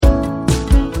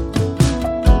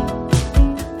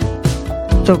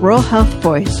The Rural Health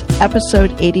Voice,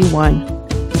 Episode 81,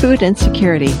 Food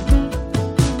Insecurity.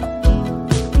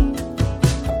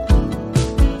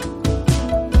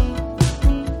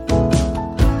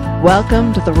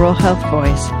 Welcome to the Rural Health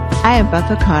Voice. I am Beth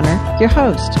O'Connor, your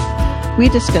host. We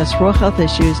discuss rural health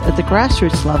issues at the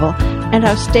grassroots level and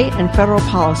how state and federal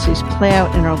policies play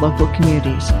out in our local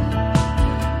communities.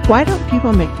 Why don't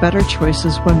people make better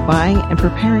choices when buying and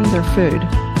preparing their food?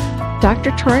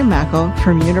 Dr. Tori Makal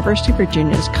from University of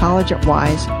Virginia's College at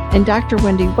Wise and Dr.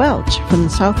 Wendy Welch from the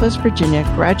Southwest Virginia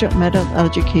Graduate Medical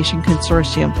Education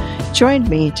Consortium joined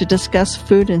me to discuss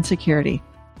food insecurity.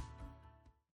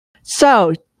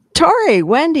 So, Tori,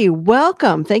 Wendy,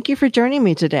 welcome. Thank you for joining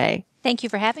me today. Thank you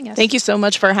for having us. Thank you so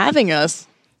much for having us.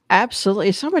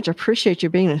 Absolutely. So much appreciate you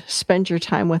being to spend your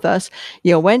time with us.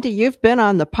 You know, Wendy, you've been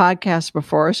on the podcast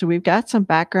before, so we've got some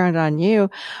background on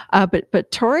you.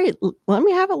 But Tori, let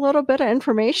me have a little bit of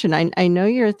information. I know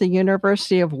you're at the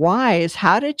University of Wise.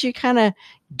 How did you kind of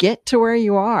get to where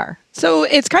you are? So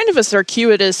it's kind of a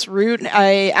circuitous route.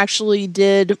 I actually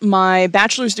did my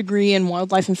bachelor's degree in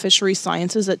wildlife and fisheries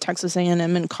sciences at Texas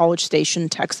A&M in College Station,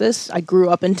 Texas. I grew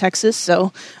up in Texas,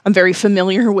 so I'm very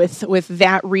familiar with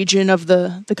that region of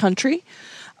the country.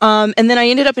 And then I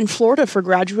ended up in Florida for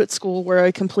graduate school, where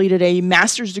I completed a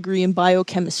master's degree in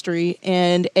biochemistry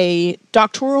and a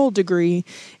doctoral degree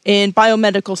in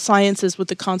biomedical sciences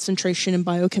with a concentration in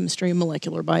biochemistry and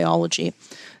molecular biology.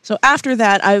 So after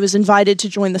that, I was invited to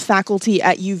join the faculty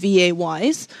at UVA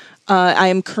Wise. I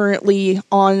am currently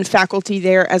on faculty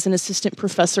there as an assistant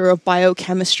professor of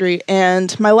biochemistry,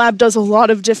 and my lab does a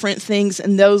lot of different things,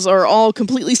 and those are all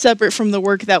completely separate from the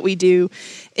work that we do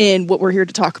in what we're here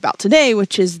to talk about today,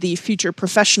 which is the Future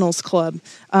Professionals Club,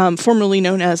 formerly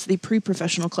known as the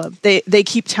Pre-Professional Club. They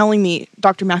keep telling me,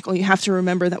 Dr. Makal, you have to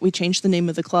remember that we changed the name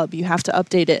of the club. You have to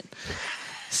update it.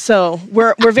 So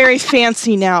we're very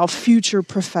fancy now, Future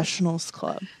Professionals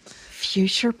Club.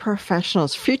 Future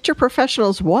professionals. Future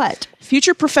professionals what?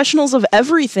 Future professionals of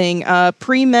everything.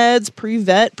 Pre-meds,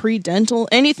 pre-vet, pre-dental,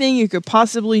 anything you could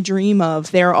possibly dream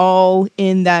of. They're all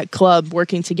in that club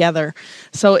working together.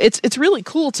 So it's really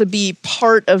cool to be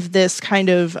part of this kind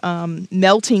of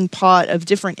melting pot of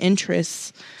different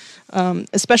interests,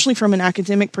 especially from an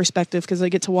academic perspective, because I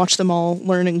get to watch them all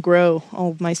learn and grow, all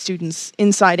of my students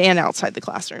inside and outside the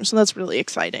classroom. So that's really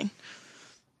exciting.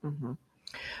 Mm-hmm.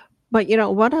 But, you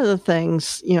know, one of the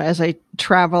things, you know, as I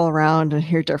travel around and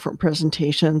hear different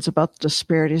presentations about the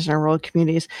disparities in our rural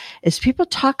communities, is people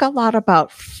talk a lot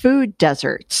about food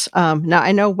deserts. Now,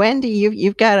 I know, Wendy,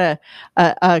 you've got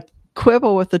a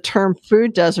quibble with the term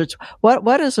food deserts.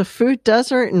 What is a food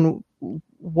desert, and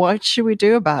what should we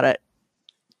do about it?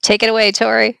 Take it away,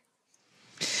 Tori.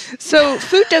 So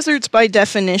food deserts, by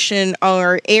definition,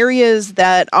 are areas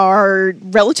that are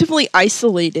relatively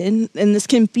isolated, and this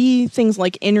can be things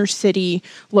like inner city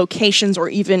locations or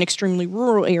even extremely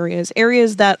rural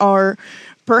areas that are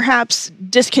perhaps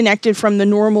disconnected from the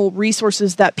normal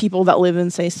resources that people that live in,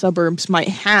 say, suburbs might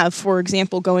have. For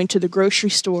example, going to the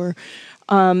grocery store,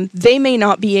 they may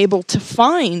not be able to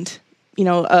find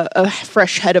a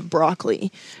fresh head of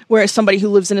broccoli, whereas somebody who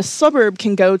lives in a suburb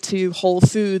can go to Whole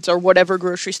Foods or whatever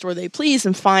grocery store they please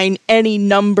and find any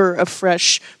number of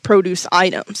fresh produce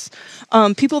items.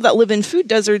 People that live in food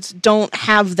deserts don't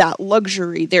have that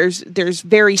luxury. There's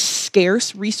very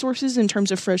scarce resources in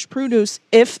terms of fresh produce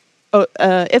if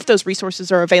those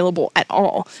resources are available at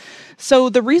all. So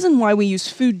the reason why we use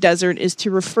food desert is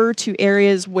to refer to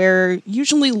areas where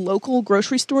usually local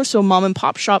grocery stores, so mom and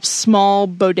pop shops, small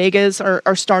bodegas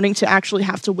are starting to actually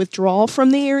have to withdraw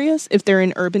from the areas if they're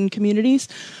in urban communities,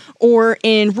 or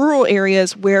in rural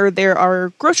areas where there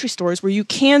are grocery stores where you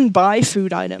can buy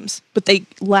food items, but they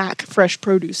lack fresh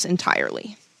produce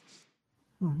entirely.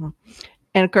 Mm-hmm.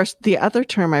 And of course, the other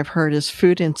term I've heard is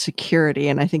food insecurity,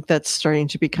 and I think that's starting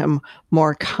to become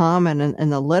more common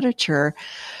in the literature.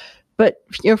 But,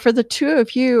 you know, for the two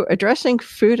of you, addressing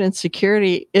food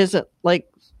insecurity isn't like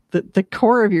the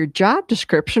core of your job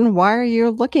description. Why are you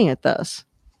looking at this?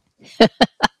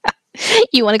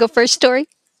 You want to go first, Tori?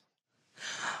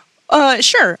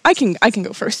 Sure, I can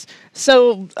go first.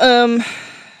 So,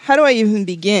 how do I even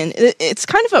begin? It's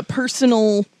kind of a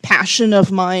personal passion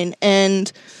of mine,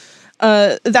 and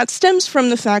that stems from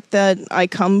the fact that I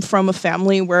come from a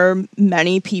family where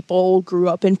many people grew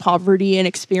up in poverty and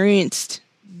experienced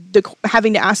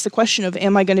having to ask the question of,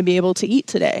 am I going to be able to eat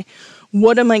today?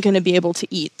 What am I going to be able to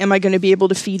eat? Am I going to be able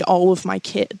to feed all of my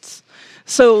kids?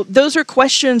 So those are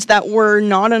questions that were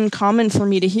not uncommon for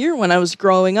me to hear when I was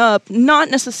growing up, not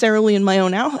necessarily in my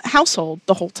own household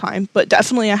the whole time, but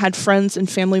definitely I had friends and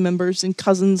family members and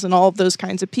cousins and all of those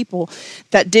kinds of people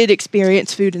that did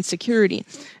experience food insecurity.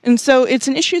 And so it's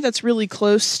an issue that's really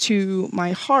close to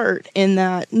my heart in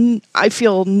that I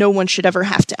feel no one should ever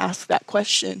have to ask that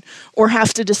question or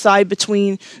have to decide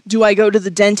between, do I go to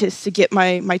the dentist to get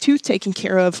my tooth taken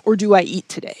care of, or do I eat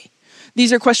today?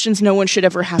 These are questions no one should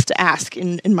ever have to ask,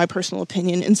 in my personal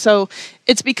opinion. And so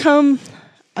it's become,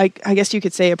 I guess you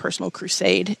could say, a personal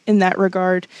crusade in that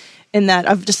regard, in that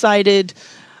I've decided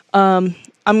I'm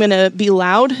going to be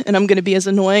loud and I'm going to be as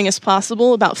annoying as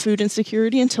possible about food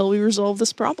insecurity until we resolve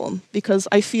this problem. Because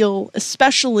I feel,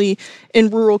 especially in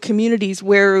rural communities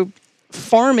where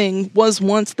farming was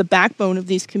once the backbone of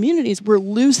these communities, we're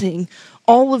losing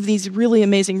all of these really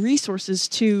amazing resources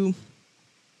to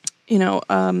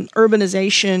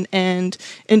urbanization and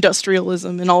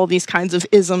industrialism and all of these kinds of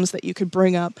isms that you could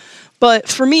bring up. But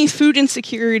for me, food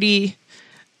insecurity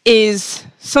is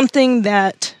something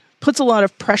that puts a lot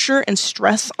of pressure and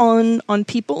stress on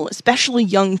people, especially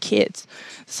young kids.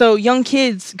 So young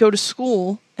kids go to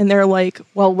school and they're like,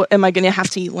 well, am I going to have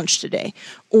to eat lunch today?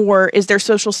 Or is there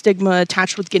social stigma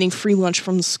attached with getting free lunch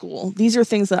from the school? These are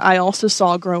things that I also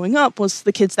saw growing up, was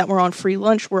the kids that were on free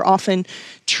lunch were often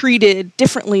treated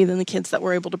differently than the kids that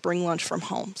were able to bring lunch from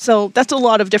home. So that's a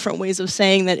lot of different ways of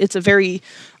saying that it's a very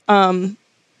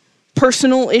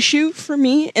personal issue for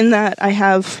me, in that I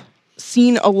have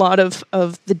seen a lot of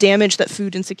the damage that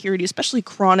food insecurity, especially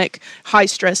chronic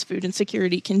high-stress food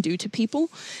insecurity, can do to people.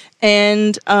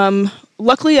 And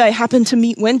luckily, I happened to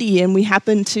meet Wendy, and we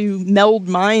happened to meld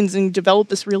minds and develop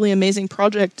this really amazing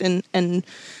project and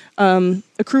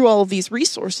accrue all of these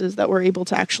resources that we're able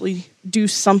to actually do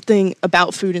something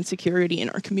about food insecurity in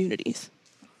our communities.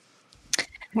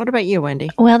 What about you, Wendy?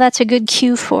 Well, that's a good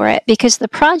cue for it, because the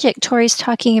project Tori's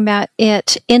talking about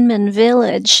at Inman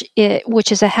Village,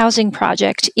 which is a housing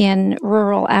project in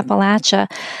rural Appalachia,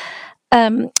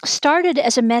 started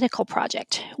as a medical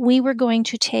project. We were going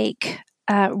to take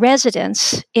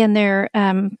residents in their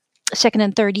second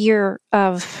and third year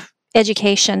of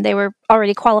education. They were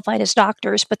already qualified as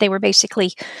doctors, but they were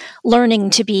basically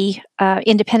learning to be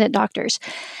independent doctors.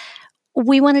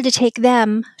 We wanted to take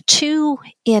them to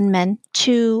Inman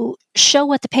to show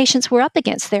what the patients were up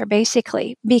against there,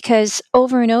 basically, because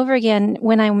over and over again,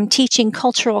 when I'm teaching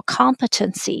cultural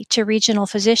competency to regional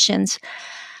physicians,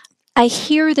 I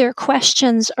hear their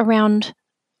questions around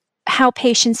how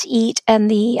patients eat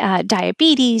and the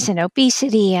diabetes and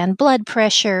obesity and blood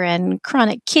pressure and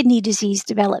chronic kidney disease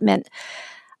development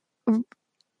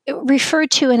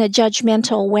referred to in a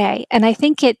judgmental way. And I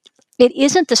think it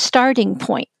isn't the starting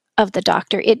point of the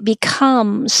doctor. It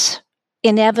becomes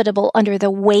inevitable under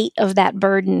the weight of that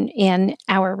burden in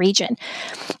our region.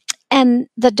 And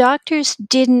the doctors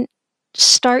didn't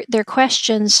start their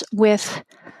questions with,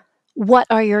 what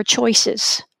are your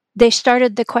choices? They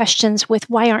started the questions with,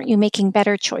 why aren't you making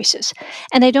better choices?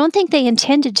 And I don't think they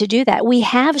intended to do that. We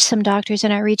have some doctors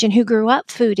in our region who grew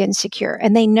up food insecure,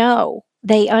 and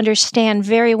they understand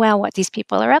very well what these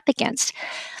people are up against.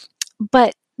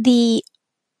 But the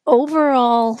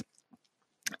overall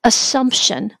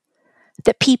assumption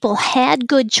that people had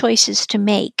good choices to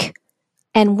make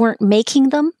and weren't making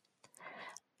them,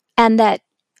 and that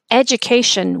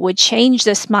education would change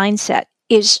this mindset,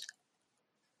 is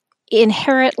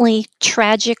inherently,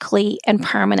 tragically, and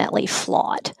permanently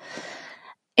flawed.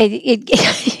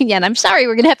 Again, I'm sorry,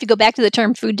 we're going to have to go back to the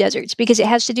term food deserts, because it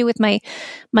has to do with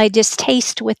my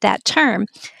distaste with that term.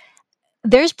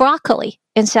 There's broccoli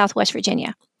in Southwest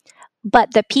Virginia,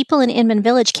 but the people in Inman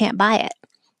Village can't buy it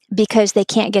because they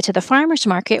can't get to the farmer's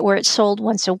market where it's sold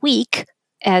once a week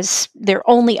as their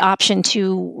only option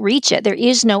to reach it. There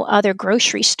is no other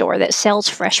grocery store that sells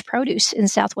fresh produce in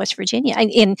Southwest Virginia.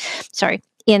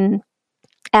 In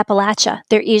Appalachia,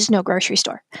 there is no grocery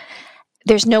store.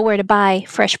 There's nowhere to buy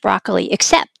fresh broccoli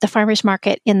except the farmer's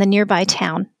market in the nearby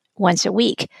town once a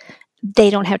week.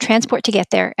 They don't have transport to get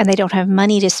there, and they don't have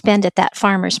money to spend at that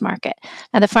farmer's market.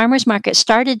 Now, the farmer's market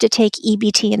started to take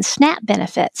EBT and SNAP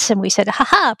benefits, and we said,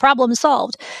 ha-ha, problem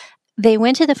solved. They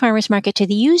went to the farmer's market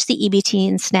to use the EBT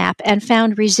and SNAP and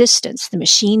found resistance. The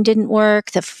machine didn't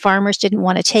work. The farmers didn't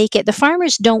want to take it. The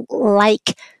farmers don't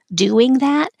like doing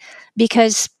that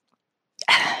because,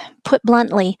 put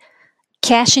bluntly,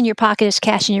 cash in your pocket is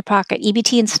cash in your pocket.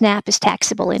 EBT and SNAP is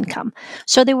taxable income.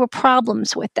 So there were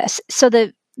problems with this. So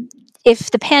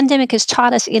if the pandemic has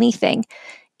taught us anything,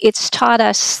 it's taught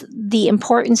us the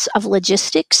importance of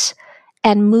logistics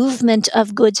and movement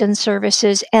of goods and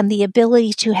services and the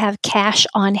ability to have cash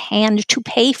on hand to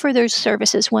pay for those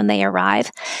services when they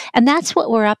arrive. And that's what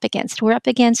we're up against. We're up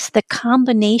against the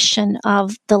combination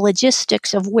of the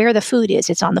logistics of where the food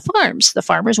is. It's on the farms. The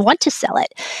farmers want to sell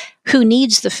it. Who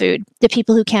needs the food? The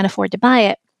people who can't afford to buy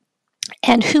it.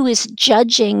 And who is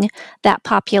judging that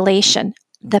population?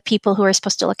 The people who are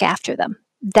supposed to look after them.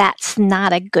 That's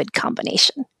not a good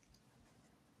combination.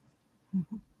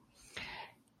 Mm-hmm.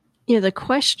 Yeah, the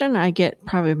question I get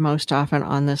probably most often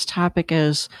on this topic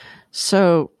is,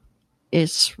 so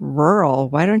it's rural.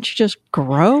 Why don't you just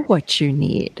grow what you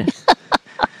need?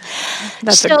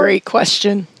 That's a great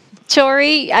question.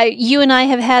 Tori, you and I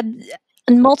have had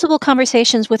multiple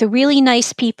conversations with really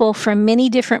nice people from many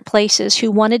different places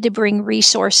who wanted to bring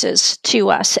resources to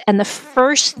us. And the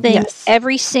first thing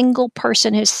every single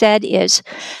person has said is,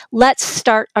 let's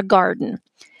start a garden.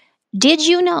 Did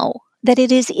you know that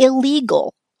it is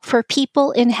illegal for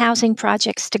people in housing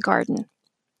projects to garden?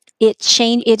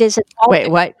 It is. Wait,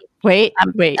 what? Wait,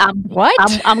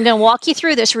 what? I'm going to walk you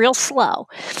through this real slow,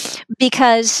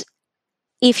 because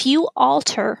if you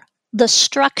alter the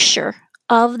structure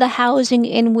of the housing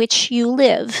in which you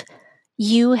live,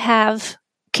 you have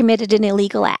committed an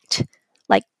illegal act,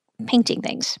 like painting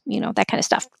things, that kind of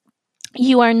stuff.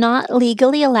 You are not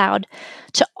legally allowed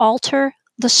to alter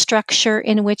the structure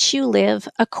in which you live,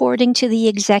 according to the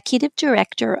executive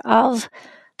director of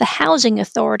the housing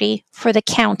authority for the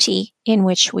county in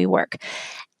which we work.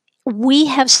 We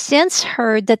have since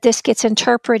heard that this gets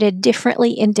interpreted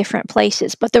differently in different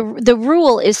places, but the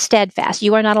rule is steadfast.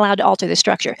 You are not allowed to alter the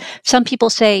structure. Some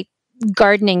people say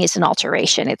gardening is an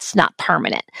alteration. It's not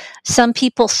permanent. Some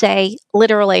people say,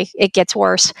 literally, it gets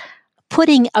worse.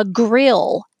 Putting a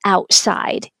grill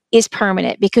outside is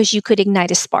permanent because you could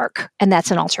ignite a spark, and that's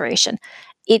an alteration.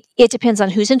 It depends on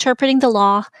who's interpreting the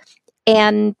law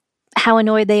and how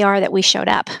annoyed they are that we showed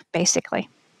up, basically.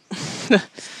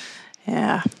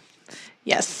 Yeah.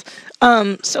 Yes.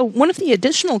 So one of the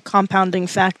additional compounding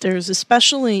factors,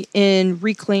 especially in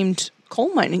reclaimed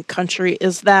coal mining country,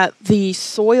 is that the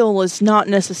soil is not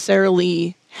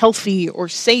necessarily healthy or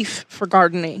safe for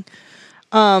gardening.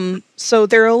 So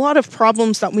there are a lot of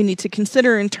problems that we need to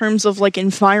consider in terms of like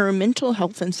environmental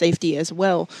health and safety as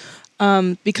well,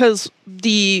 because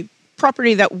the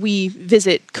property that we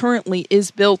visit currently is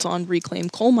built on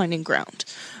reclaimed coal mining ground.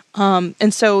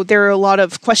 And so there are a lot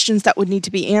of questions that would need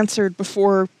to be answered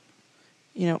before,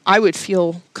 I would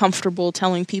feel comfortable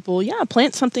telling people, yeah,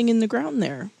 plant something in the ground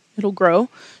there. It'll grow.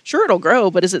 Sure, it'll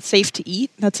grow, but is it safe to eat?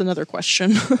 That's another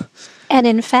question. And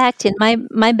in fact, in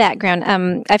my background,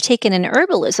 I've taken an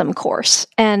herbalism course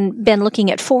and been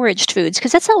looking at foraged foods,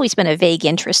 because that's always been a vague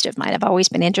interest of mine. I've always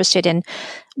been interested in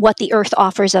what the earth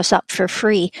offers us up for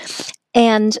free.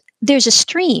 And there's a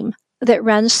stream that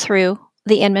runs through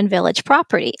the Inman Village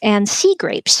property, and sea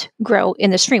grapes grow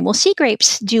in the stream. Well, sea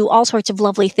grapes do all sorts of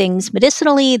lovely things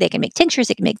medicinally. They can make tinctures,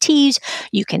 they can make teas.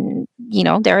 You can,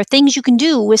 there are things you can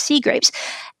do with sea grapes.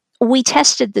 We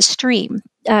tested the stream.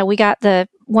 We got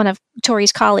one of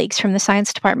Tori's colleagues from the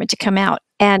science department to come out,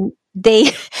 and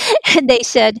they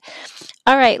said,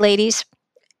 all right, ladies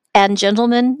and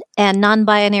gentlemen and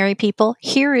non-binary people,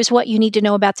 here is what you need to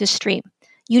know about this stream.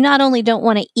 You not only don't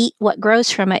want to eat what grows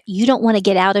from it, you don't want to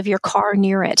get out of your car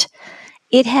near it.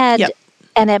 It had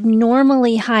an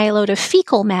abnormally high load of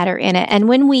fecal matter in it. And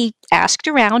when we asked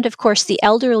around, of course, the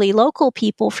elderly local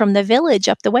people from the village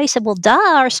up the way said, well, duh,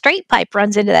 our straight pipe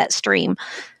runs into that stream.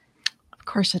 Of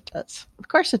course it does. Of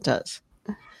course it does.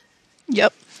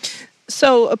 Yep.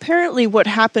 So apparently what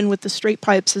happened with the straight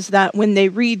pipes is that when they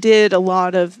redid a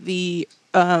lot of the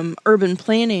urban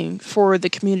planning for the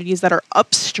communities that are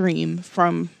upstream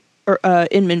from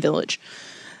Inman Village,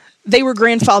 they were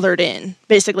grandfathered in.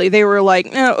 Basically, they were like,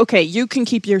 oh, okay, you can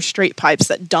keep your straight pipes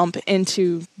that dump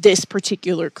into this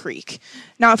particular creek.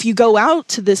 Now, if you go out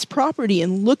to this property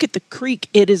and look at the creek,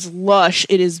 it is lush,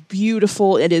 it is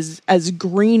beautiful, it is as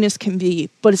green as can be,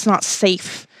 but it's not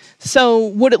safe. So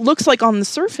what it looks like on the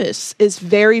surface is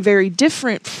very, very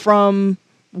different from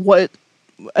what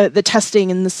the testing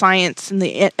and the science and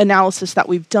the analysis that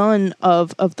we've done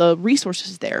of the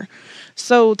resources there.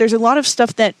 So there's a lot of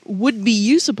stuff that would be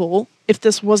usable if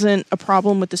this wasn't a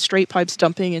problem with the straight pipes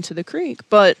dumping into the creek.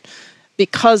 But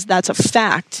because that's a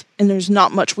fact and there's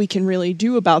not much we can really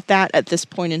do about that at this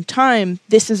point in time,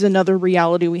 this is another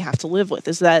reality we have to live with,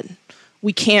 is that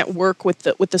we can't work with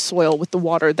the soil, with the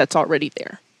water that's already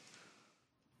there.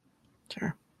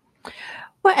 Sure.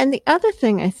 Well, and the other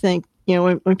thing I think,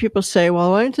 when people say,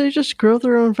 well, why don't they just grow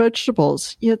their own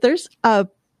vegetables? There's a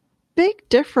big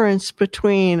difference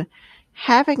between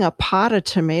having a pot of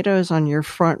tomatoes on your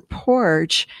front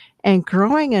porch and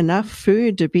growing enough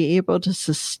food to be able to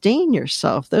sustain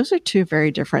yourself. Those are two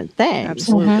very different things.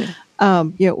 Absolutely.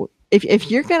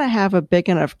 If you're going to have a big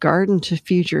enough garden to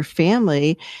feed your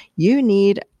family, you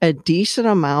need a decent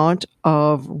amount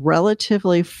of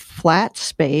relatively flat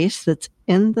space that's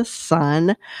in the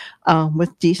sun,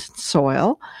 with decent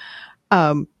soil.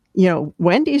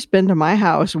 Wendy's been to my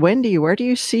house. Wendy, where do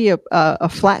you see a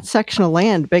flat section of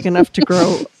land big enough to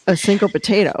grow a single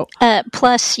potato?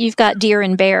 Plus, you've got deer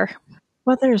and bear.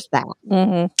 Well, there's that.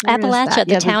 Mm-hmm. Appalachia,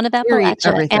 the town of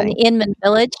Appalachia, and Inman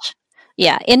Village.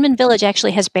 Yeah, Inman Village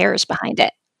actually has bears behind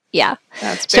it. Yeah.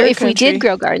 So if we did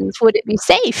grow gardens, would it be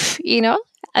safe?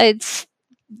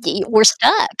 We're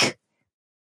stuck.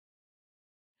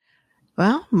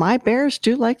 Well, my bears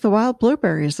do like the wild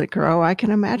blueberries that grow. I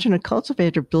can imagine a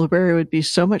cultivated blueberry would be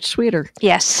so much sweeter.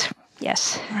 Yes.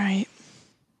 Right.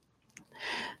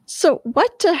 So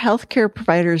what do healthcare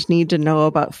providers need to know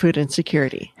about food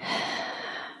insecurity?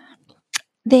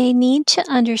 They need to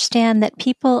understand that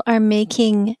people are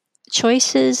making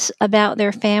choices about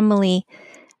their family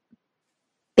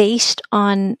based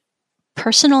on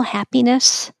personal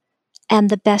happiness and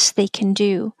the best they can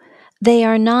do. They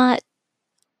are not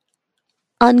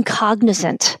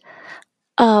uncognizant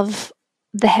of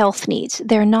the health needs.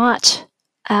 They're not,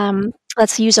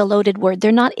 let's use a loaded word,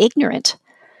 they're not ignorant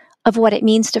of what it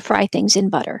means to fry things in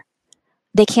butter.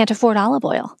 They can't afford olive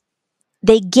oil.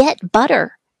 They get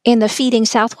butter in the Feeding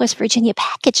Southwest Virginia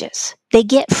packages. They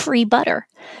get free butter.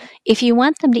 If you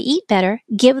want them to eat better,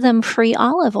 give them free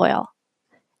olive oil.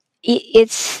 It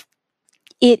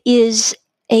is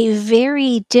a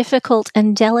very difficult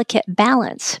and delicate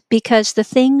balance, because the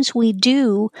things we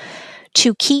do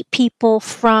to keep people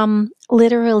from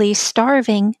literally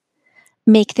starving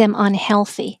make them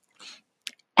unhealthy.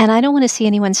 And I don't want to see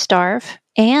anyone starve.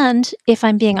 And if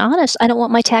I'm being honest, I don't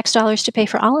want my tax dollars to pay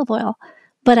for olive oil.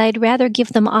 But I'd rather give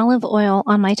them olive oil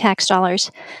on my tax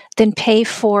dollars than pay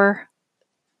for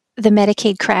the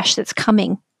Medicaid crash that's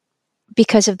coming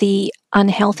because of the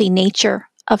unhealthy nature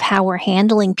of how we're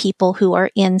handling people who are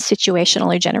in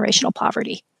situational or generational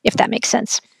poverty, if that makes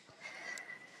sense.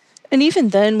 And even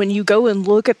then, when you go and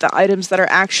look at the items that are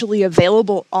actually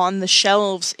available on the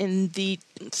shelves in the,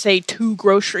 say, 2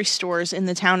 grocery stores in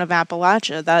the town of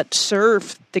Appalachia that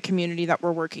serve the community that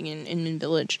we're working in Inman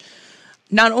Village,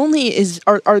 not only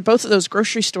are both of those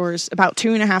grocery stores about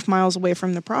 2.5 miles away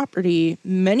from the property,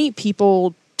 many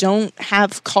people don't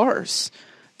have cars.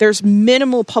 There's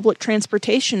minimal public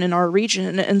transportation in our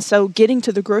region, and so getting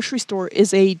to the grocery store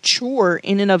is a chore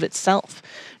in and of itself.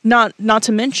 Not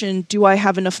to mention, do I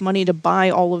have enough money to buy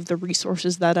all of the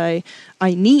resources that I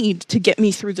need to get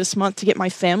me through this month, to get my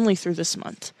family through this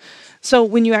month? So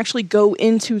when you actually go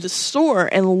into the store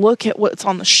and look at what's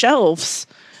on the shelves,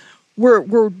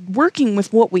 we're working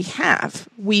with what we have.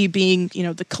 We being,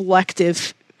 the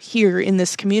collective here in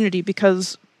this community,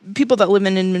 because people that live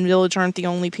in Inman Village aren't the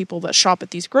only people that shop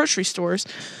at these grocery stores.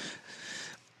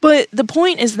 But the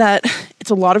point is that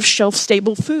it's a lot of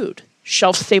shelf-stable food.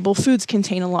 Shelf-stable foods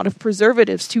contain a lot of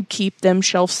preservatives to keep them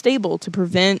shelf-stable, to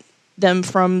prevent them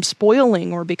from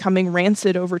spoiling or becoming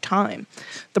rancid over time.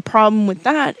 The problem with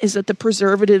that is that the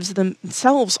preservatives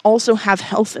themselves also have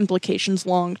health implications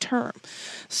long-term.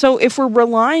 So if we're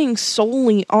relying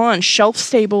solely on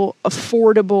shelf-stable,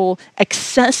 affordable,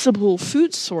 accessible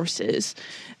food sources,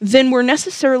 then we're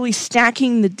necessarily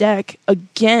stacking the deck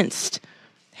against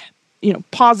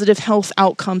positive health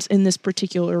outcomes in this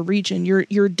particular region.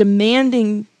 You're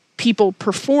demanding people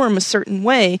perform a certain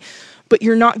way, but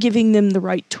you're not giving them the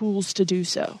right tools to do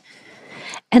so.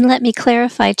 And let me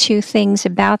clarify 2 things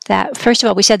about that. First of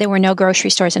all, we said there were no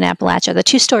grocery stores in Appalachia. The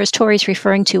 2 stores Tori's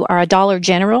referring to are a Dollar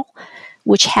General,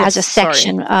 which has a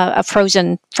section, a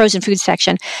frozen food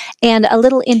section, and a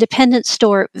little independent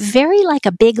store, very like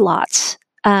a Big Lots,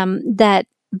 that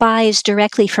buys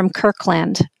directly from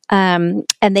Kirkland. And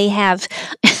they have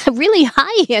really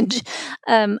high-end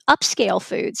upscale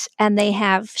foods, and they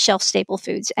have shelf-stable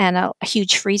foods and a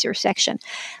huge freezer section.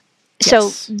 Yes. So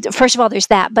first of all, there's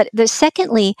that. But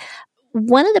secondly,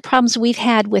 one of the problems we've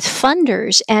had with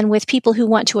funders and with people who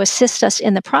want to assist us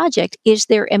in the project is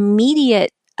their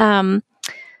immediate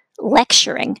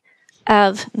lecturing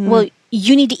of, well,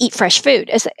 you need to eat fresh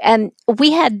food. And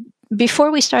we had,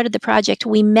 before we started the project,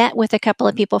 we met with a couple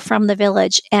of people from the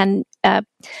village, and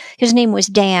his name was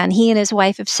Dan. He and his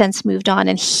wife have since moved on,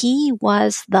 and he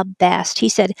was the best. He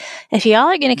said, if y'all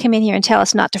are going to come in here and tell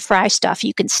us not to fry stuff,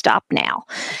 you can stop now.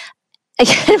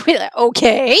 We're like,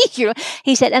 okay.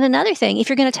 He said, and another thing, if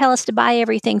you're going to tell us to buy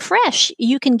everything fresh,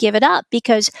 you can give it up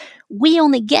because we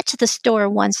only get to the store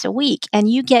once a week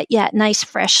and you get that nice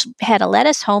fresh head of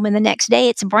lettuce home and the next day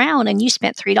it's brown and you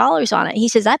spent $3 on it. He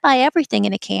says, I buy everything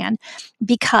in a can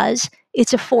because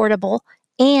it's affordable.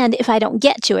 And if I don't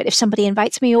get to it, if somebody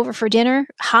invites me over for dinner,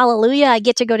 hallelujah, I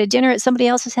get to go to dinner at somebody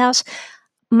else's house.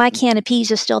 My can of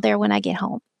peas is still there when I get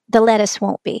home. The lettuce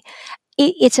won't be.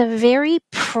 It's a very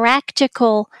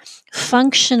practical,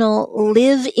 functional,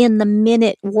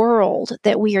 live-in-the-minute world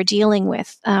that we are dealing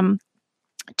with.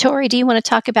 Tori, do you want to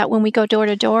talk about when we go door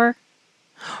to door?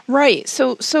 Right.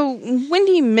 So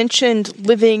Wendy mentioned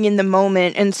living in the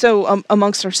moment, and so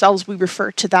amongst ourselves, we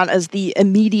refer to that as the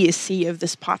immediacy of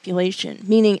this population.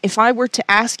 Meaning, if I were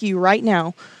to ask you right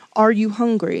now, are you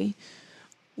hungry?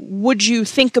 Would you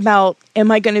think about, am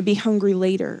I going to be hungry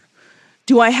later?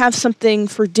 Do I have something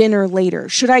for dinner later?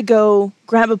 Should I go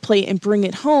grab a plate and bring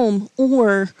it home?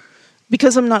 Or,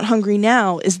 because I'm not hungry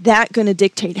now, is that going to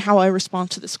dictate how I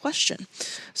respond to this question?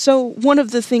 So one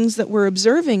of the things that we're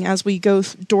observing as we go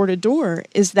door to door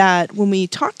is that when we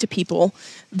talk to people,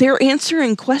 they're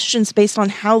answering questions based on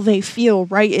how they feel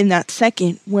right in that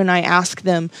second when I ask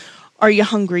them, are you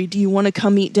hungry? Do you want to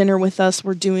come eat dinner with us?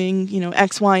 We're doing,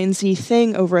 X, Y, and Z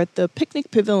thing over at the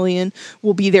picnic pavilion.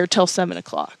 We'll be there till 7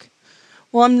 o'clock.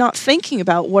 Well, I'm not thinking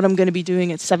about what I'm going to be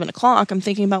doing at 7 o'clock. I'm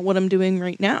thinking about what I'm doing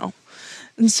right now.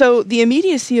 And so the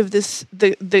immediacy of this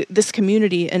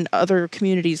community and other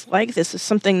communities like this is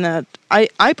something that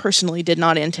I personally did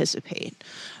not anticipate.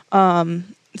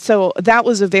 So that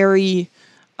was a very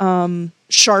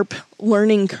sharp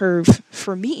learning curve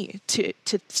for me to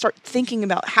start thinking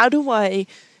about, how do I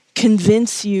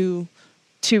convince you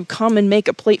to come and make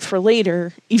a plate for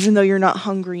later, even though you're not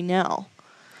hungry now?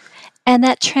 And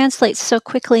that translates so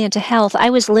quickly into health.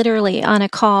 I was literally on a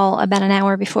call about an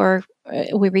hour before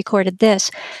we recorded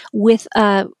this with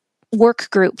a work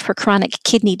group for chronic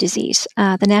kidney disease.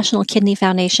 The National Kidney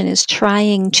Foundation is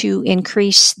trying to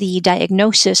increase the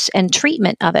diagnosis and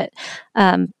treatment of it.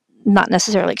 Not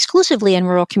necessarily exclusively in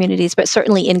rural communities, but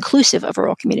certainly inclusive of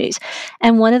rural communities.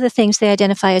 And one of the things they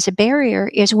identify as a barrier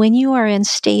is when you are in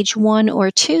stage 1 or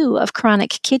 2 of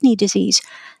chronic kidney disease,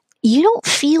 you don't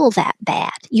feel that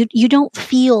bad. You don't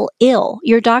feel ill.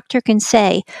 Your doctor can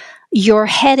say, you're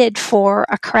headed for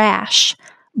a crash,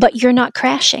 but you're not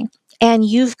crashing. And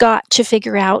you've got to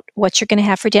figure out what you're going to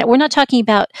have for dinner. We're not talking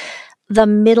about the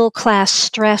middle class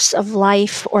stress of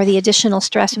life or the additional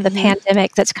stress of the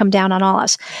pandemic that's come down on all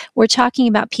us. We're talking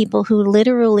about people who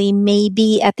literally may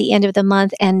be at the end of the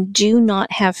month and do not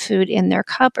have food in their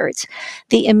cupboards.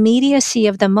 The immediacy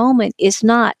of the moment is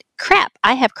not, crap,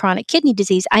 I have chronic kidney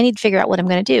disease. I need to figure out what I'm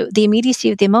going to do. The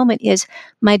immediacy of the moment is,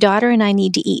 my daughter and I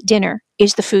need to eat dinner.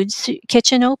 Is the food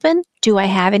kitchen open? Do I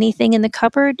have anything in the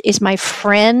cupboard? Is my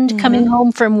friend coming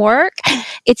home from work?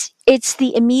 It's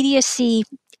the immediacy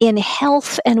in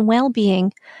health and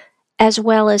well-being, as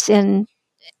well as in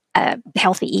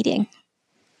healthy eating.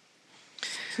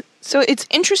 So it's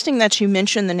interesting that you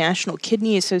mentioned the National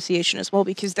Kidney Association as well,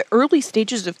 because the early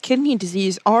stages of kidney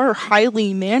disease are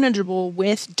highly manageable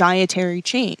with dietary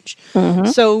change.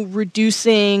 So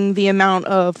reducing the amount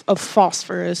of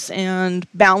phosphorus and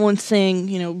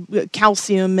balancing,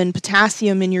 calcium and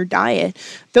potassium in your diet,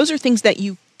 those are things that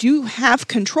you do have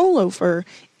control over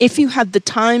if you have the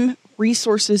time,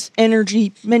 resources,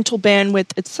 energy, mental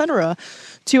bandwidth, etc.,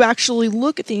 to actually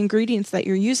look at the ingredients that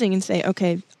you're using and say,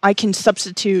 okay, I can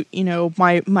substitute,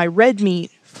 my red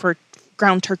meat for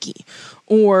ground turkey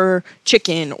or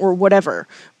chicken or whatever.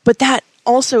 But that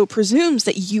also presumes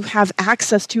that you have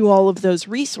access to all of those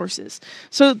resources.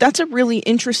 So that's a really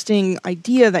interesting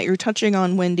idea that you're touching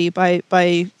on, Wendy,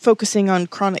 by focusing on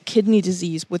chronic kidney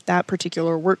disease with that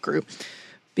particular work group,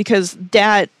 because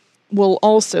that will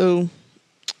also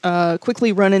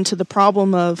quickly run into the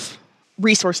problem of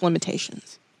resource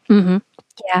limitations.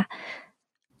 Yeah.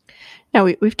 Now,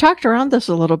 we've talked around this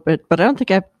a little bit, but I don't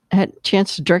think I've had a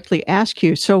chance to directly ask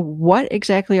you. So what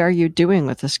exactly are you doing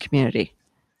with this community?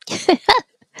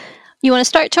 You want to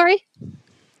start, Tori?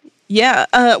 Yeah.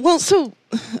 So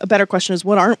a better question is,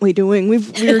 what aren't we doing?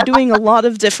 We're doing a lot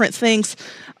of different things.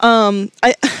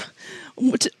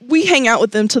 We hang out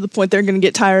with them to the point they're going to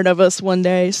get tired of us one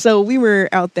day. So we were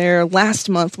out there last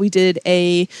month. We did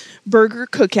a burger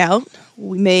cookout.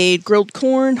 We made grilled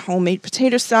corn, homemade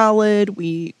potato salad.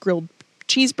 We grilled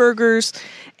cheeseburgers.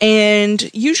 And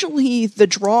usually the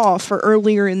draw for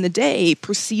earlier in the day,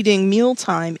 preceding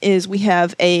mealtime, is we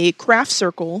have a craft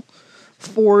circle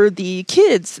for the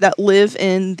kids that live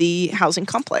in the housing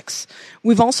complex.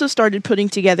 We've also started putting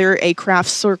together a craft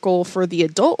circle for the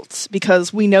adults,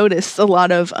 because we noticed a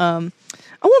lot of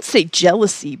I won't say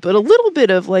jealousy, but a little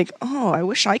bit of like, oh, I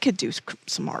wish I could do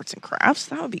some arts and crafts.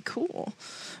 That would be cool.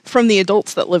 From the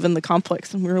adults that live in the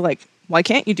complex. And we were like, why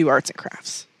can't you do arts and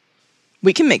crafts?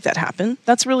 We can make that happen.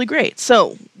 That's really great.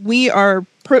 So we are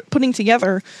putting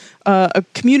together a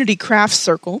community crafts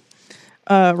circle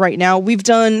right now. We've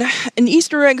done an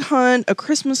Easter egg hunt, a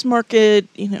Christmas market,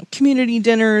 community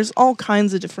dinners, all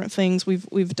kinds of different things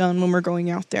we've done when we're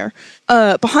going out there.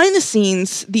 Behind the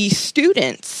scenes, the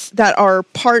students that are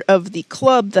part of the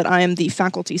club that I am the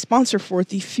faculty sponsor for,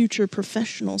 the Future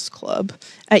Professionals Club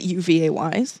at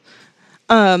UVA-wise,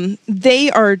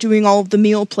 they are doing all of the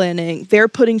meal planning. They're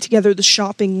putting together the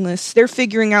shopping lists. They're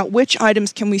figuring out which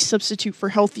items can we substitute for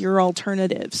healthier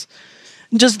alternatives.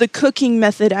 Does the cooking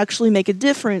method actually make a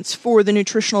difference for the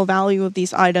nutritional value of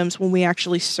these items when we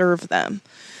actually serve them?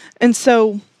 And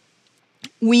so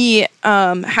we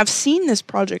have seen this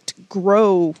project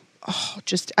grow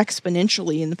just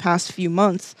exponentially in the past few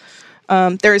months.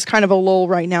 There is kind of a lull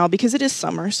right now because it is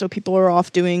summer, so people are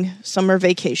off doing summer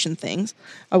vacation things.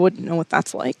 I wouldn't know what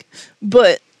that's like.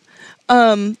 But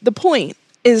the point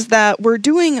is that we're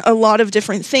doing a lot of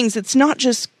different things. It's not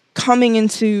just coming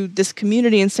into this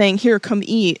community and saying, here, come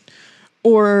eat,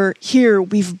 or here,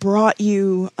 we've brought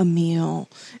you a meal.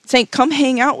 It's saying, come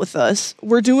hang out with us.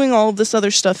 We're doing all of this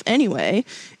other stuff anyway.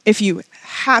 If you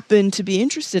happen to be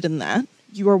interested in that,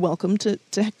 you are welcome to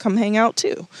come hang out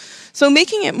too. So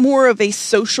making it more of a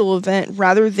social event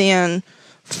rather than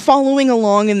following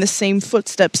along in the same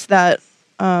footsteps that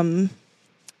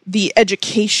the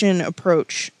education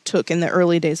approach took in the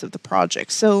early days of the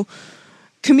project. So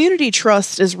community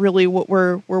trust is really what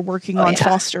we're working on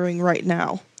fostering right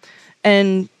now.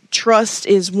 And trust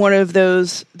is one of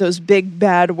those big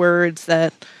bad words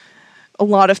that a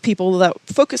lot of people that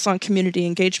focus on community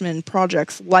engagement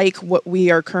projects like what we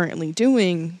are currently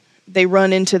doing, they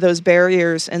run into those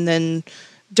barriers and then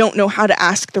don't know how to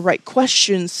ask the right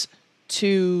questions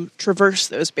to traverse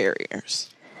those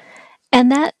barriers.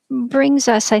 And that brings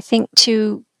us, I think,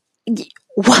 to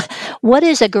what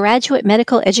is a graduate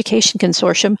medical education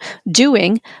consortium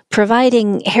doing,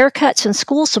 providing haircuts and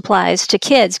school supplies to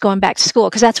kids going back to school?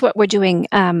 Because that's what we're doing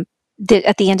at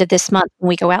the end of this month when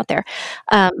we go out there.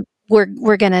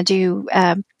 We're going to do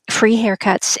free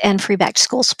haircuts and free back to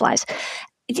school supplies.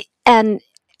 And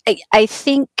I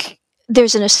think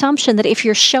there's an assumption that if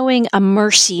you're showing a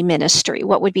mercy ministry,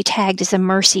 what would be tagged as a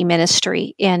mercy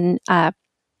ministry in a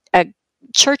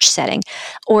church setting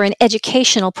or an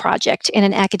educational project in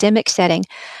an academic setting,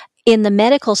 in the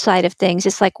medical side of things,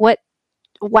 it's like,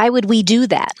 why would we do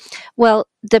that? Well,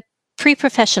 the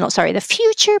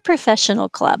Future Professional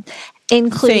Club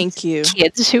includes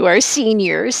kids who are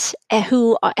seniors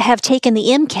who have taken the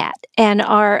MCAT and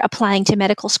are applying to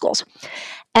medical schools.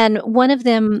 And one of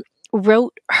them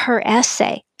wrote her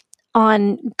essay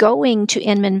on going to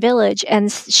Inman Village,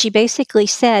 and she basically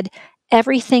said,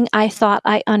 everything I thought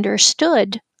I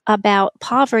understood about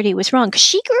poverty was wrong. Because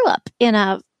she grew up in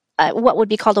what would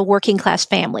be called a working class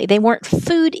family. They weren't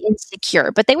food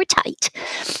insecure, but they were tight.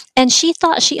 And she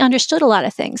thought she understood a lot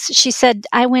of things. She said,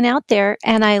 I went out there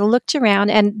and I looked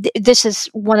around, and this is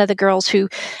one of the girls who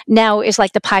now is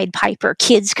like the Pied Piper.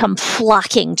 Kids come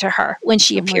flocking to her when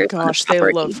she appears. Oh my gosh, they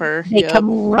love her. They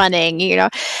come running,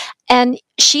 And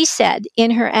she said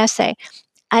in her essay,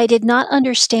 I did not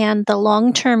understand the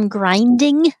long-term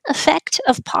grinding effect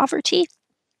of poverty.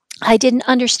 I didn't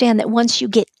understand that once you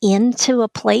get into a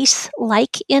place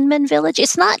like Inman Village,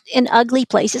 it's not an ugly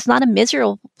place, it's not a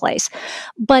miserable place,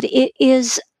 but it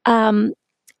is an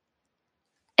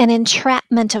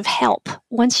entrapment of help.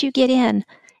 Once you get in,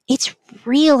 it's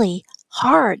really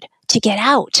hard to get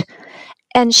out.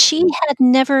 And she had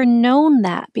never known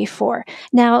that before.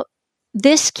 Now,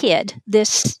 this kid,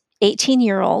 this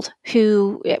 18-year-old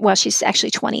who, well, she's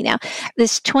actually 20 now,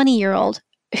 this 20-year-old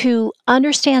who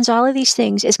understands all of these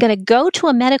things is going to go to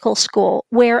a medical school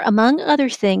where, among other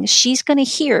things, she's going to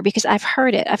hear, because I've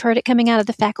heard it coming out of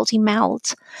the faculty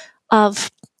mouths of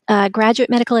graduate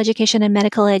medical education and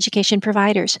medical education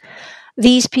providers.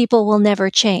 These people will never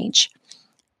change.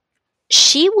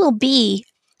 She will be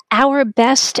our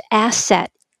best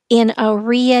asset in a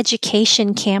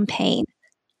re-education campaign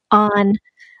on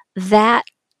that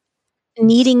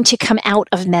needing to come out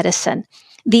of medicine.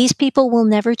 These people will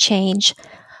never change.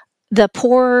 The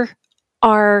poor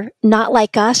are not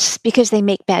like us because they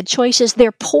make bad choices.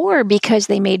 They're poor because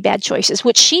they made bad choices,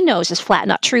 which she knows is flat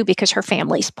not true because her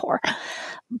family's poor.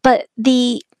 But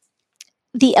the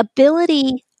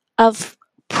ability of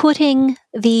putting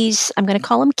these, I'm going to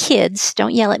call them kids,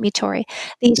 don't yell at me, Tori,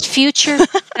 these future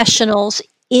professionals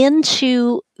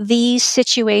into these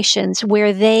situations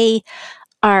where they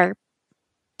are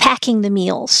packing the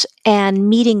meals and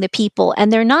meeting the people.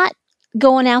 And they're not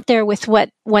going out there with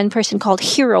what one person called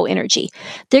hero energy.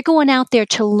 They're going out there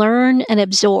to learn and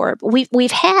absorb.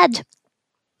 We've had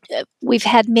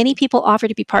many people offer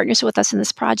to be partners with us in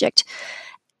this project,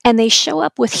 and they show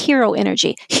up with hero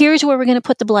energy. Here's where we're going to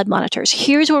put the blood monitors.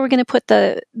 Here's where we're going to put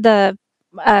the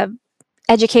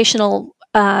educational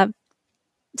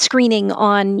screening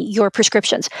on your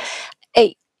prescriptions.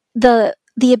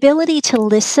 The ability to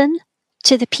listen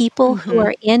to the people who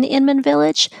are in Inman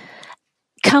Village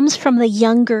comes from the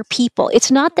younger people.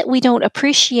 It's not that we don't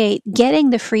appreciate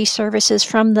getting the free services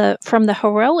from the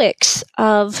heroics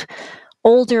of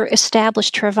older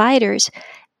established providers.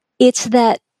 It's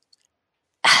that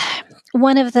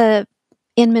one of the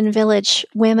Inman Village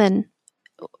women,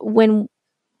 when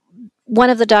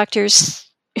one of the doctors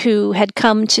who had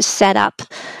come to set up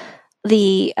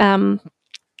the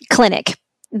clinic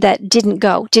that didn't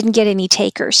get any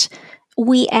takers,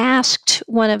 we asked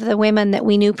one of the women that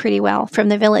we knew pretty well from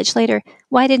the village later,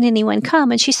 why didn't anyone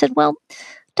come? And she said, well,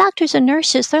 doctors and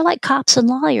nurses, they're like cops and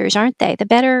lawyers, aren't they? The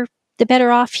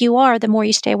better off you are, the more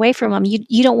you stay away from them.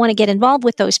 You don't want to get involved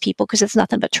with those people because it's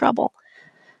nothing but trouble.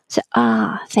 So,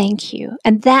 thank you.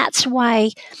 And that's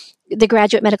why the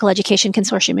Graduate Medical Education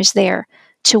Consortium is there,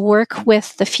 to work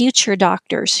with the future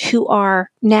doctors who are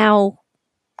now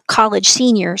college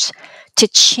seniors to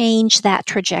change that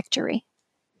trajectory.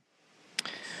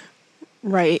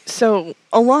 Right. So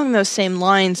along those same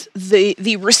lines,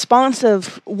 the response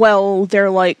of, well,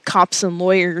 they're like cops and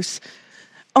lawyers,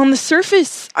 on the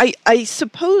surface, I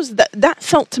suppose that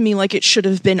felt to me like it should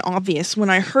have been obvious. When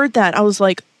I heard that, I was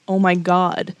like, oh my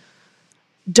God,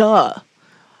 duh.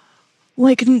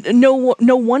 Like, no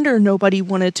wonder nobody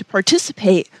wanted to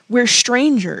participate. We're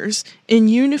strangers in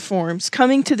uniforms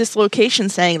coming to this location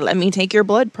saying, let me take your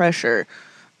blood pressure.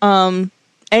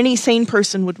 Any sane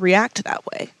person would react that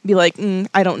way. Be like,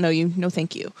 I don't know you. No,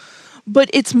 thank you. But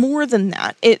it's more than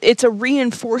that. It's a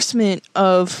reinforcement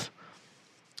of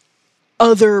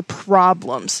other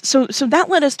problems. So that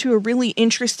led us to a really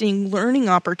interesting learning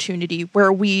opportunity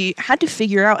where we had to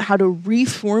figure out how to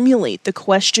reformulate the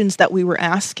questions that we were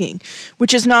asking,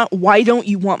 which is not, why don't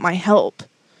you want my help?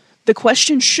 The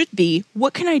question should be,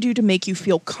 what can I do to make you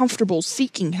feel comfortable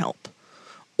seeking help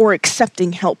or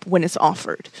accepting help when it's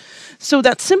offered? So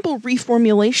that simple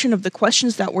reformulation of the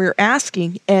questions that we're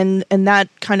asking and that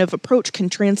kind of approach can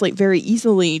translate very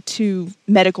easily to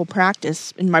medical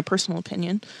practice, in my personal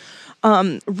opinion.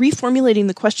 Reformulating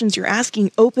the questions you're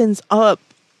asking opens up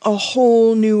a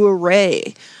whole new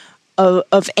array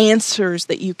of answers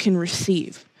that you can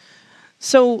receive.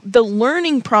 So the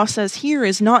learning process here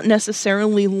is not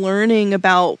necessarily learning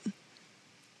about,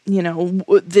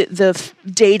 the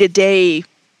day-to-day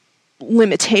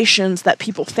limitations that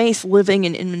people face living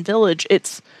in Inman Village.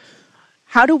 It's,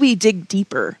 how do we dig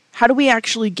deeper? How do we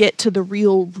actually get to the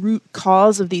real root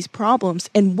cause of these problems?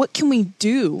 And what can we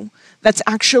do that's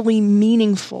actually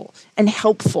meaningful and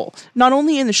helpful, not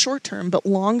only in the short term, but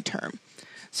long term?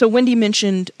 So Wendy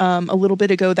mentioned a little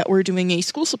bit ago that we're doing a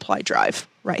school supply drive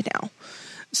right now.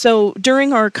 So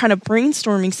during our kind of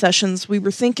brainstorming sessions, we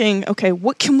were thinking, okay,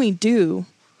 what can we do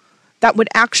that would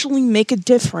actually make a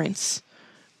difference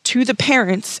to the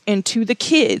parents and to the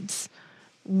kids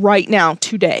right now,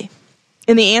 today?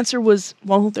 And the answer was,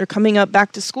 well, they're coming up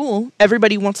back to school.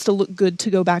 Everybody wants to look good to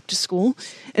go back to school,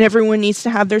 and everyone needs to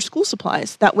have their school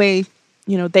supplies. That way,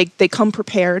 they come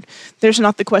prepared. There's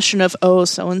not the question of, oh,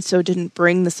 so-and-so didn't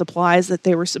bring the supplies that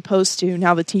they were supposed to.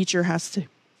 Now the teacher has to,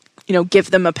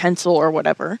 give them a pencil or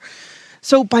whatever.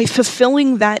 So by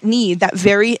fulfilling that need, that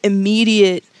very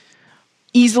immediate,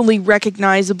 easily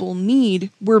recognizable need,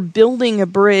 we're building a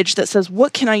bridge that says,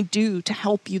 what can I do to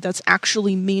help you that's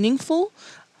actually meaningful?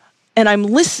 And I'm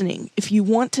listening. If you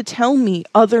want to tell me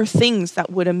other things that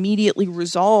would immediately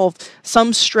resolve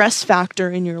some stress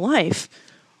factor in your life,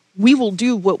 we will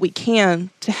do what we can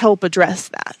to help address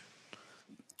that.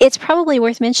 It's probably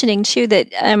worth mentioning, too,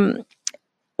 that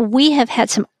we have had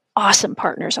some awesome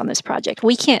partners on this project.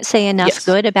 We can't say enough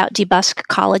good about DeBusk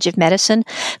College of Medicine.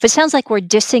 If it sounds like we're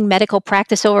dissing medical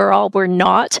practice overall, we're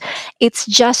not. It's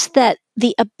just that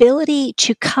the ability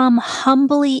to come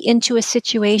humbly into a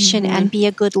situation and be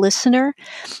a good listener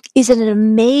is an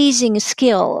amazing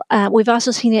skill. We've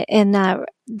also seen it in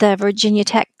the Virginia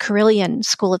Tech Carilion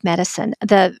School of Medicine.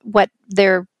 What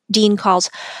their dean calls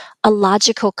a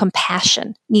logical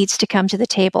compassion needs to come to the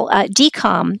table.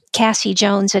 DCOM, Cassie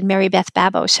Jones and Mary Beth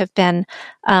Babos have been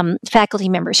faculty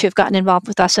members who have gotten involved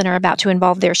with us and are about to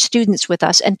involve their students with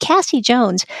us. And Cassie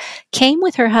Jones came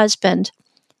with her husband,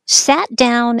 sat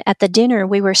down at the dinner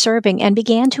we were serving, and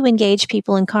began to engage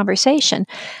people in conversation,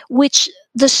 which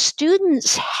the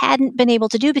students hadn't been able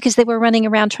to do because they were running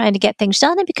around trying to get things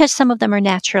done and because some of them are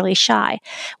naturally shy.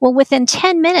 Well, within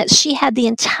 10 minutes, she had the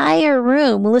entire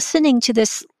room listening to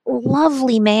this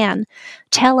lovely man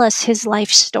tell us his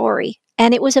life story.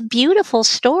 And it was a beautiful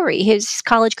story. His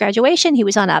college graduation, he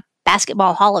was on a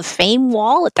Basketball Hall of Fame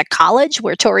wall at the college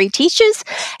where Tori teaches.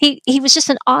 He was just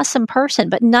an awesome person,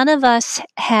 but none of us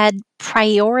had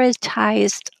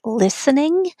prioritized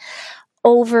listening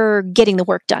over getting the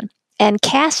work done. And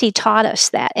Cassie taught us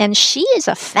that. And she is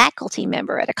a faculty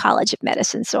member at a college of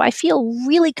medicine. So I feel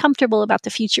really comfortable about the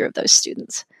future of those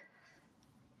students.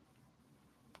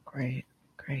 Great.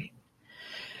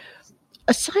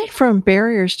 Aside from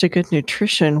barriers to good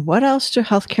nutrition, what else do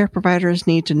healthcare providers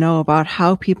need to know about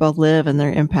how people live and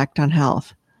their impact on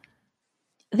health?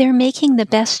 They're making the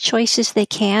best choices they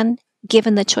can,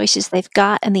 given the choices they've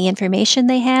got and the information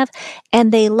they have,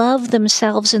 and they love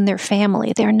themselves and their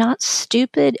family. They're not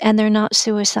stupid and they're not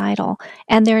suicidal,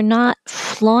 and they're not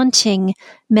flaunting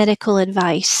medical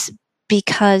advice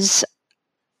because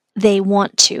they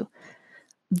want to.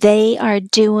 They are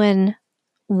doing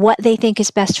what they think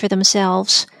is best for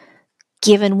themselves,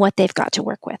 given what they've got to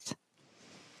work with.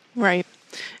 Right.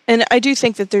 And I do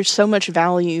think that there's so much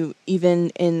value even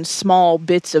in small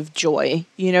bits of joy.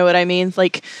 You know what I mean?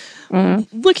 Like,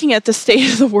 looking at the state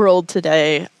of the world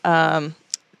today,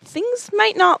 things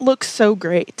might not look so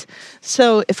great.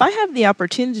 So if I have the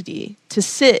opportunity to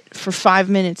sit for 5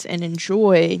 minutes and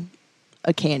enjoy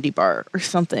a candy bar or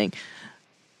something,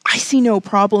 I see no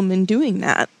problem in doing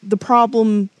that. The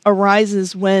problem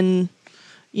arises when,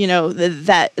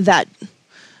 that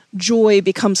joy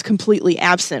becomes completely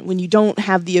absent, when you don't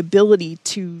have the ability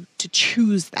to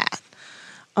choose that.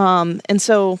 And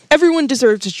so everyone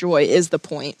deserves joy is the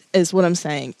point, is what I'm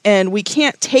saying. And we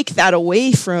can't take that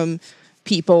away from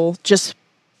people just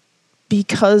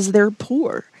because they're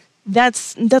poor.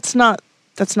 That's not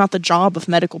the job of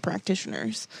medical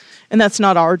practitioners. And that's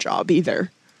not our job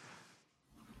either.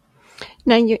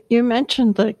 Now, you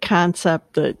mentioned the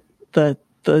concept that the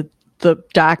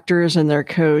doctors and their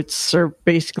coats are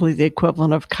basically the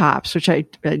equivalent of cops, which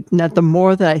the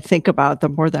more that I think about, the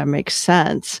more that makes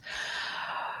sense.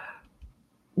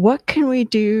 What can we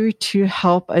do to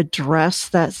help address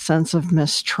that sense of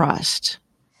mistrust?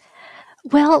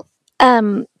 Well,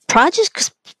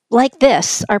 projects like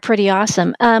this are pretty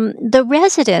awesome. The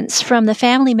residents from the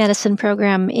family medicine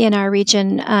program in our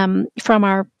region, from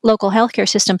our local healthcare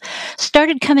system,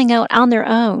 started coming out on their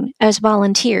own as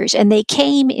volunteers, and they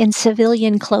came in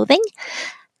civilian clothing,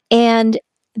 and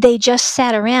they just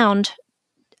sat around.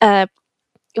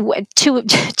 Two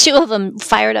of them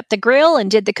fired up the grill and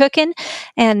did the cooking,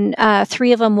 and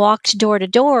 3 of them walked door to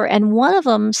door, and one of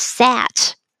them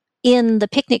sat in the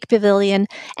picnic pavilion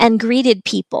and greeted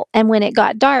people. And when it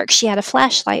got dark, she had a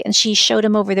flashlight and she showed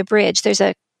them over the bridge. There's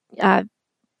a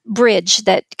bridge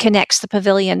that connects the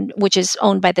pavilion, which is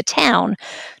owned by the town,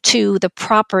 to the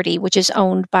property, which is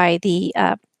owned by the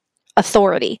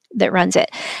authority that runs it.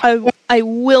 I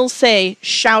will say,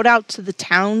 shout out to the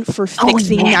town for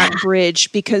fixing that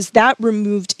bridge, because that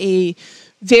removed a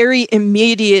very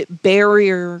immediate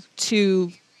barrier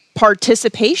to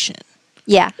participation.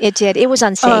 Yeah, it did. It was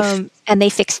unsafe, and they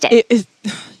fixed it.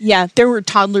 Yeah, there were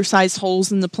toddler-sized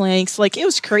holes in the planks. Like, it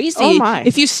was crazy. Oh my.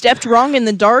 If you stepped wrong in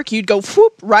the dark, you'd go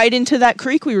whoop right into that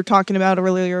creek we were talking about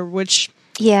earlier, which,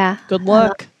 good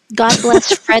luck. God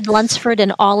bless Fred Lunsford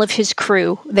and all of his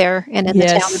crew there in the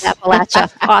town of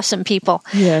Appalachia. Awesome people.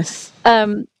 Yes.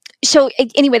 So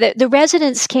anyway, the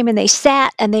residents came and they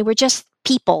sat, and they were just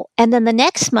people. And then the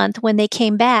next month when they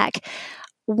came back,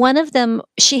 one of them,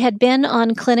 she had been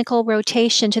on clinical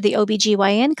rotation to the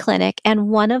OBGYN clinic, and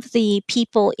one of the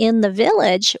people in the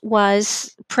village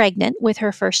was pregnant with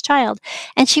her first child.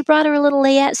 And she brought her a little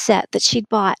layette set that she'd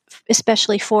bought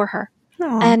especially for her.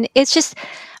 Aww. And it's just,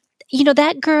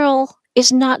 that girl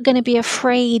is not going to be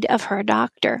afraid of her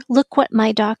doctor. Look what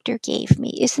my doctor gave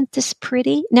me. Isn't this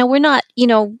pretty? Now, we're not,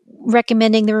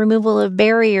 recommending the removal of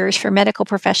barriers for medical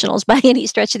professionals by any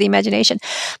stretch of the imagination,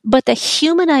 but the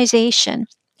humanization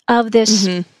of this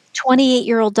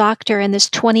 28-year-old doctor and this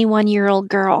 21-year-old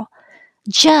girl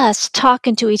just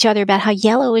talking to each other about how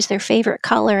yellow is their favorite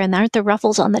color and aren't the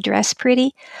ruffles on the dress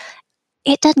pretty.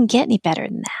 It doesn't get any better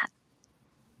than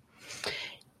that.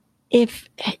 If,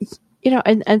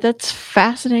 and that's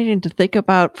fascinating to think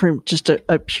about from just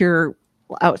a pure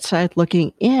outside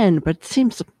looking in, but it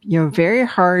seems, very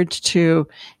hard to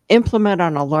implement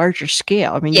on a larger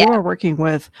scale. I mean, you are working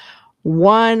with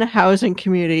one housing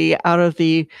community out of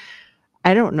the,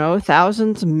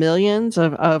 thousands, millions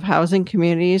of housing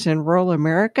communities in rural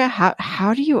America.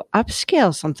 How do you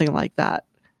upscale something like that?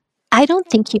 I don't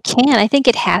think you can. I think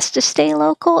it has to stay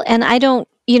local. And I don't,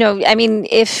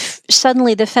 if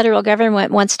suddenly the federal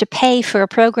government wants to pay for a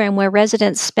program where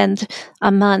residents spend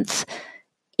a month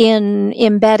in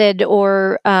embedded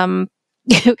or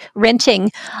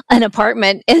renting an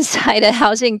apartment inside a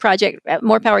housing project,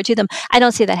 more power to them. I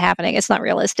don't see that happening. It's not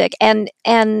realistic. And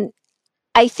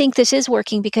I think this is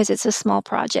working because it's a small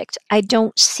project. I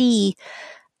don't see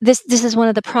this is one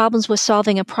of the problems with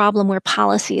solving a problem where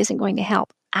policy isn't going to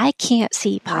help. I can't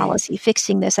see policy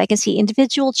fixing this. I can see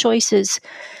individual choices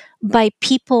by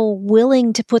people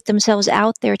willing to put themselves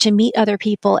out there to meet other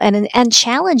people and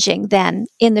challenging then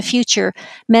in the future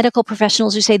medical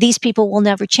professionals who say these people will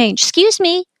never change. Excuse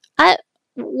me,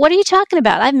 what are you talking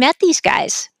about? I've met these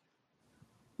guys.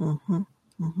 Mm-hmm.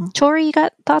 Mm-hmm. Tori, you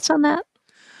got thoughts on that?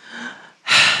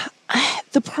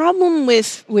 The problem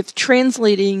with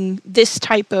translating this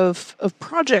type of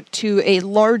project to a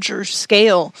larger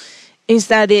scale is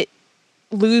that it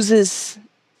loses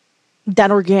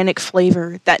that organic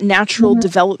flavor, that natural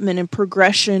development and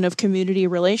progression of community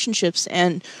relationships.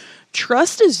 And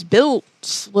trust is built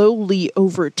slowly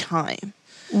over time.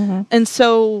 Mm-hmm. And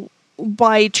so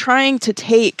by trying to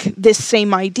take this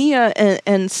same idea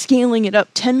and scaling it up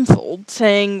tenfold,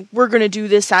 saying we're going to do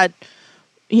this at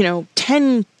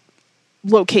 10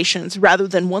 locations rather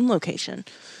than one location,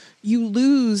 you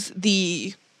lose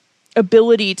the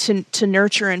ability to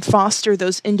nurture and foster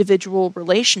those individual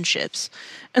relationships.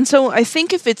 And so I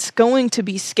think if it's going to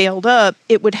be scaled up,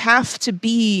 it would have to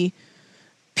be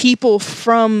people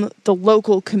from the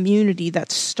local community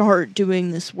that start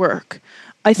doing this work.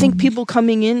 I think people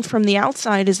coming in from the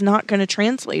outside is not going to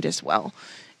translate as well.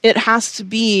 It has to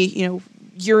be,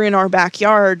 you're in our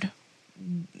backyard,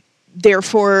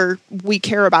 therefore we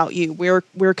care about you.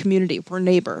 We're a community. We're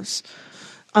neighbors.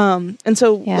 And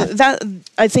so that,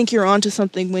 I think you're onto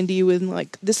something, Wendy, with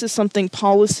this is something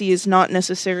policy is not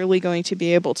necessarily going to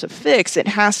be able to fix. It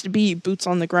has to be boots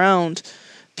on the ground,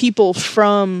 people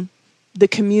from the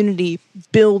community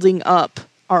building up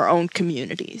our own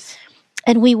communities.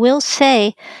 And we will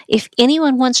say, if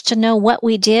anyone wants to know what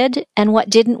we did and what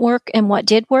didn't work and what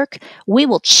did work, we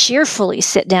will cheerfully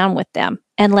sit down with them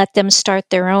and let them start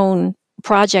their own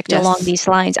project along these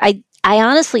lines. I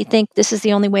honestly think this is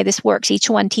the only way this works. Each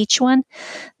one teach one.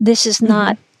 This is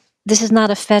not a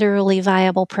federally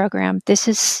viable program. This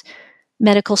is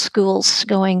medical schools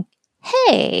going,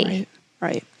 hey.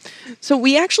 Right. So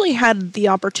we actually had the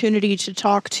opportunity to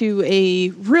talk to a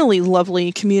really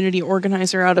lovely community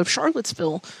organizer out of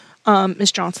Charlottesville,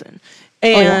 Miss Johnson.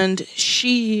 And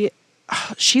she's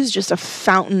just a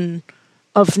fountain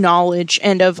of knowledge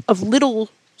and of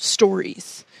little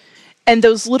stories. And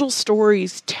those little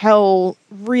stories tell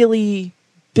really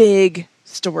big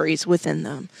stories within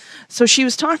them. So she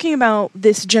was talking about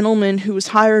this gentleman who was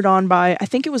hired on by, I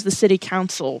think it was the city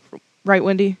council, right,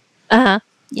 Wendy?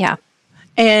 Yeah.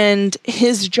 And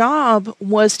his job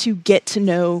was to get to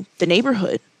know the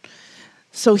neighborhood.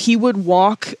 So he would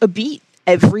walk a beat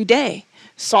every day,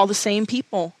 saw the same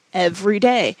people every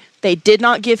day. They did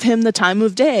not give him the time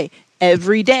of day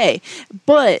every day.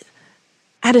 But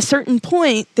at a certain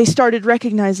point, they started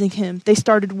recognizing him. They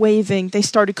started waving. They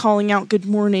started calling out, "Good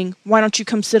morning. Why don't you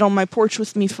come sit on my porch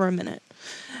with me for a minute?"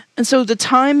 And so the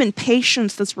time and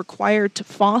patience that's required to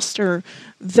foster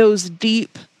those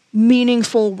deep,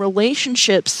 meaningful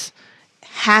relationships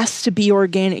has to be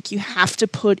organic. You have to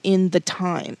put in the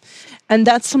time. And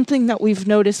that's something that we've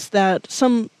noticed that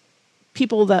some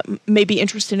people that may be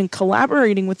interested in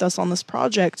collaborating with us on this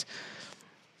project,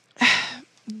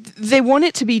 they want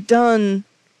it to be done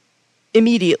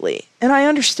immediately. And I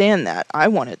understand that. I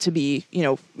want it to be,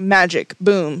 magic,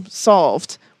 boom,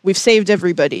 solved. We've saved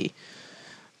everybody.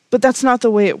 But that's not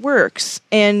the way it works.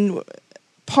 And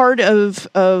part of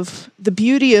the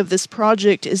beauty of this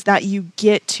project is that you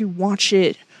get to watch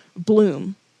it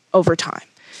bloom over time.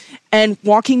 And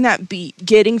walking that beat,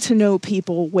 getting to know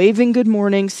people, waving good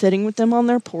morning, sitting with them on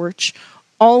their porch,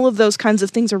 all of those kinds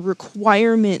of things are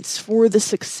requirements for the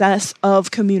success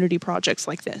of community projects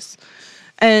like this.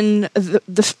 And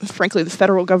frankly, the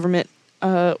federal government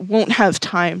won't have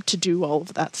time to do all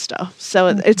of that stuff. So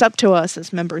it's up to us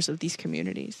as members of these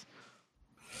communities.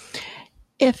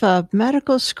 If a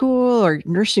medical school or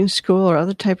nursing school or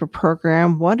other type of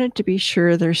program wanted to be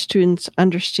sure their students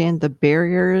understand the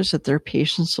barriers that their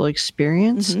patients will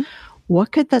experience,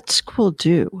 what could that school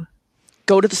do?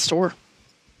 Go to the store.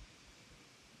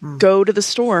 Go to the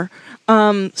store.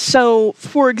 So,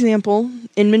 for example,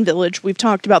 Inman Village, we've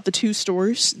talked about the two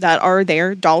stores that are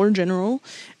there, Dollar General,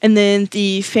 and then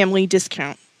the family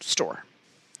discount store.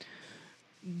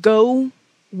 Go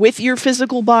with your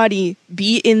physical body,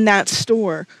 be in that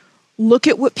store. Look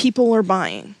at what people are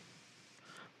buying.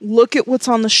 Look at what's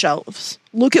on the shelves.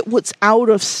 Look at what's out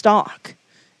of stock.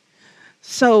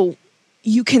 So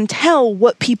you can tell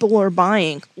what people are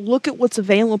buying. Look at what's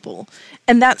available.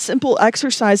 And that simple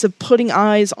exercise of putting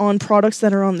eyes on products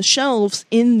that are on the shelves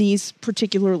in these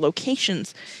particular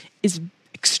locations is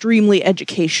extremely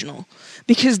educational.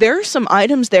 Because there are some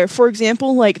items there, for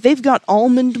example, like they've got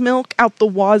almond milk out the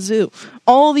wazoo.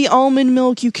 All the almond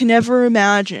milk you can ever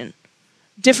imagine.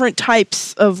 Different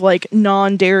types of like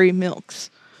non-dairy milks.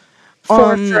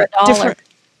 For $1.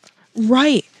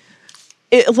 Right.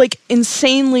 Like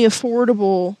insanely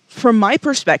affordable from my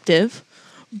perspective,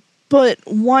 but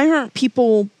why aren't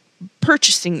people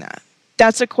purchasing that?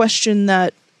 That's a question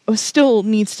that still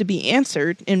needs to be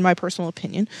answered, in my personal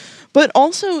opinion. But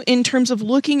also in terms of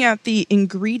looking at the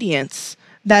ingredients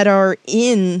that are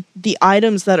in the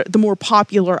items that are the more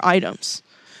popular items.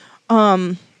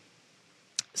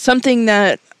 Something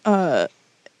that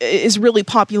is really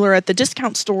popular at the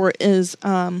discount store is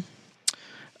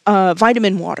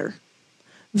vitamin water.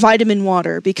 Vitamin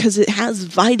water, because it has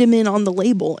vitamin on the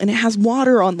label and it has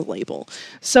water on the label.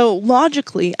 So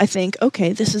logically, I think,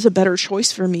 okay, this is a better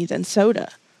choice for me than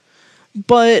soda.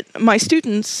 But my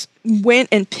students went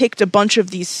and picked a bunch of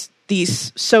these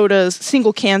sodas,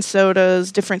 single can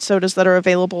sodas, different sodas that are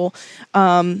available,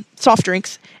 soft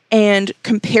drinks, and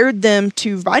compared them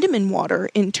to vitamin water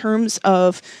in terms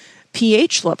of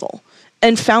pH level,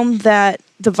 and found that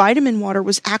the vitamin water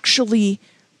was actually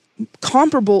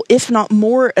comparable, if not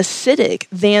more acidic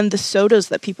than the sodas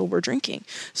that people were drinking.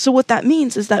 So what that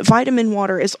means is that vitamin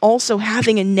water is also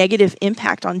having a negative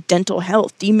impact on dental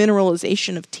health,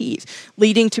 demineralization of teeth,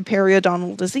 leading to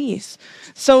periodontal disease.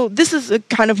 So this is a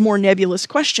kind of more nebulous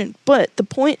question, but the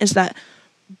point is that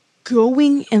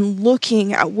going and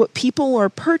looking at what people are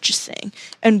purchasing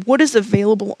and what is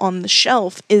available on the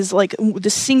shelf is like the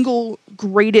single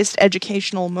greatest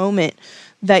educational moment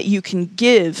that you can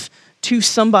give to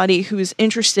somebody who is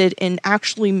interested in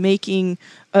actually making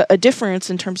a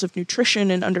difference in terms of nutrition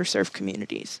in underserved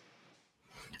communities.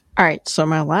 All right, so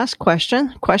my last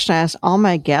question I ask all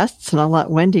my guests, and I'll let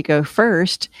Wendy go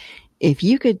first. If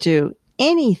you could do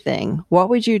anything, what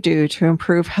would you do to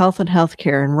improve health and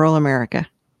healthcare in rural America?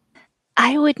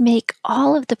 I would make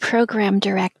all of the program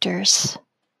directors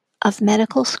of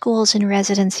medical schools and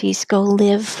residencies go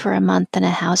live for a month in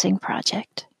a housing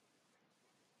project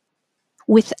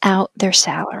without their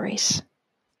salaries.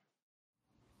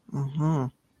 Mm-hmm.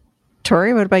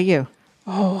 Tori, what about you?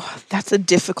 Oh, that's a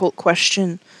difficult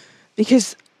question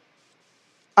because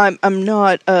I'm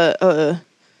not a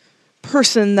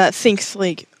person that thinks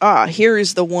like, here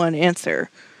is the one answer.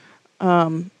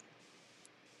 What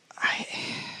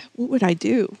would I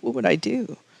do? What would I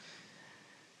do?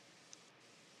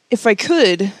 If I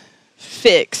could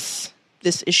fix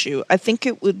this issue, I think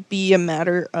it would be a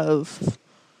matter of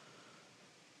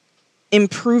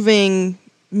improving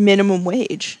minimum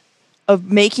wage,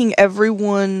 of making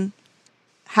everyone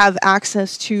have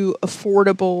access to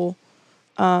affordable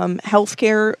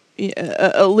healthcare.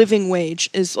 A living wage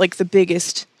is like the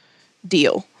biggest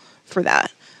deal for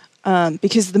that,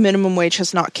 because the minimum wage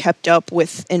has not kept up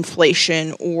with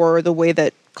inflation or the way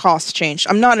that costs change.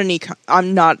 I'm not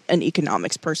an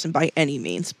economics person by any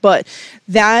means, but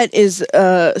that is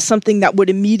something that would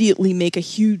immediately make a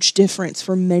huge difference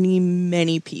for many,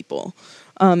 many people.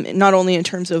 Not only in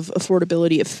terms of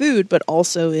affordability of food, but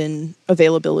also in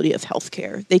availability of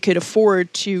healthcare. They could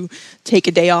afford to take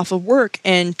a day off of work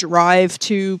and drive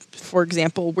to, for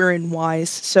example, we're in Wise,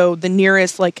 so the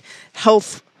nearest like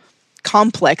health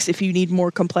complex, if you need more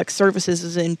complex services,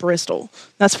 is in Bristol.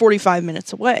 That's 45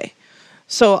 minutes away.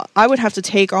 So I would have to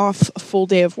take off a full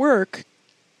day of work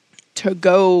to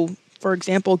go, for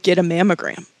example, get a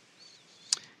mammogram.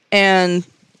 And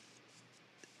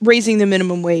raising the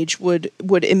minimum wage would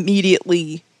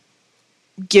immediately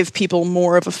give people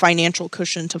more of a financial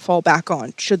cushion to fall back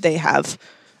on should they have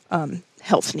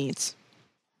health needs.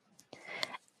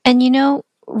 And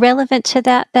relevant to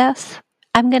that, Beth,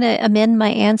 I'm going to amend my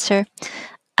answer.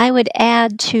 I would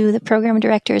add to the program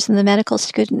directors and the medical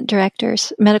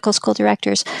school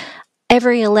directors,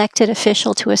 every elected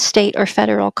official to a state or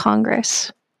federal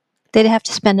Congress. They'd have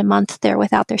to spend a month there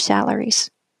without their salaries.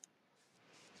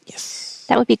 Yes.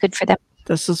 That would be good for them.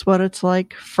 This is what it's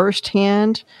like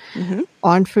firsthand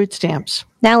on food stamps.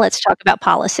 Now let's talk about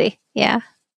policy. Yeah.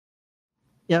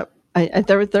 Yep.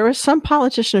 There was some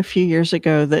politician a few years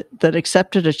ago that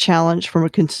accepted a challenge from a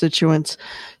constituent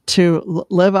to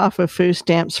live off of food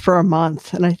stamps for a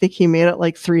month. And I think he made it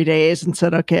like 3 days and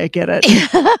said, okay, I get it.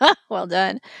 Well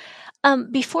done.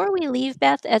 Before we leave,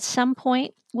 Beth, at some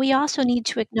point, we also need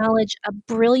to acknowledge a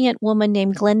brilliant woman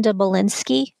named Glenda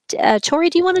Belinsky. Tori,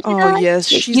 do you want to do that? Oh, yes,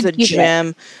 she's a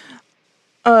gem.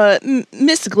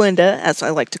 Miss Glenda, as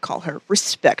I like to call her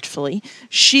respectfully,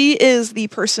 she is the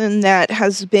person that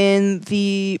has been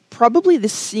probably the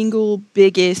single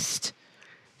biggest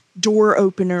door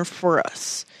opener for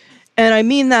us. And I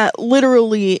mean that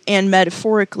literally and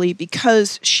metaphorically,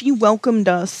 because she welcomed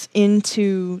us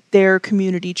into their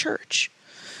community church.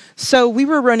 So we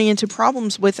were running into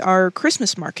problems with our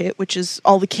Christmas market, which is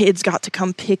all the kids got to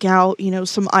come pick out,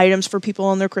 some items for people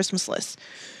on their Christmas list.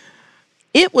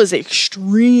 It was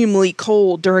extremely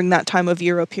cold during that time of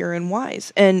year up here in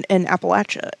Wise and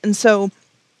Appalachia. And so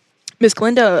Miss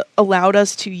Glenda allowed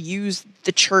us to use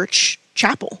the church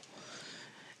chapel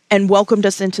and welcomed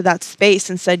us into that space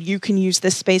and said, you can use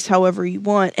this space however you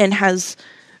want, and has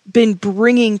been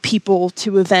bringing people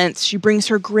to events. She brings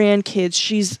her grandkids.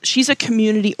 She's a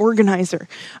community organizer.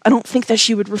 I don't think that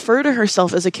she would refer to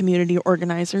herself as a community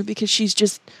organizer, because she's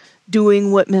just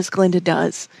doing what Miss Glenda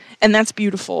does. And that's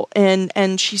beautiful.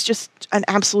 And she's just an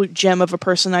absolute gem of a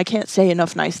person. I can't say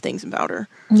enough nice things about her.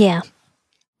 Yeah.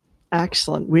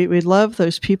 Excellent. We love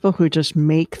those people who just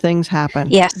make things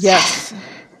happen. Yes. Yes.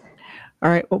 All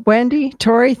right. Well, Wendy,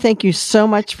 Tori, thank you so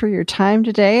much for your time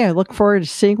today. I look forward to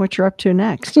seeing what you're up to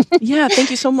next. Yeah, thank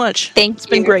you so much. It's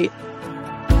been great.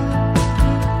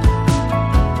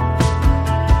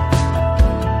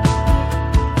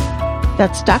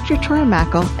 That's Dr. Tori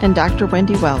Makal and Dr.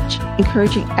 Wendy Welch,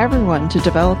 encouraging everyone to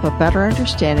develop a better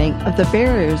understanding of the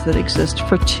barriers that exist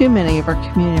for too many of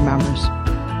our community members.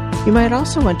 You might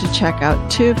also want to check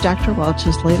out two of Dr.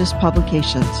 Welch's latest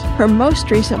publications. Her most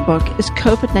recent book is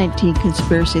COVID-19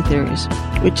 Conspiracy Theories,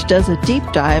 which does a deep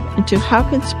dive into how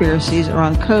conspiracies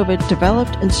around COVID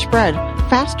developed and spread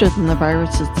faster than the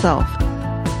virus itself.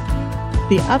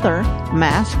 The other,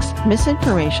 Masks,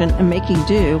 Misinformation, and Making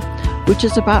Do, which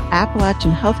is about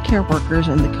Appalachian healthcare workers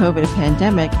and the COVID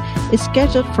pandemic, is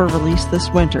scheduled for release this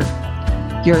winter.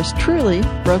 Yours truly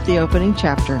wrote the opening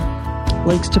chapter.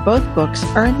 Links to both books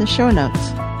are in the show notes.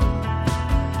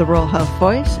 The Rural Health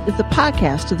Voice is the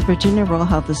podcast of the Virginia Rural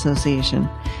Health Association.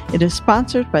 It is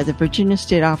sponsored by the Virginia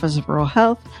State Office of Rural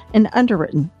Health and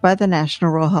underwritten by the National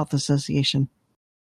Rural Health Association.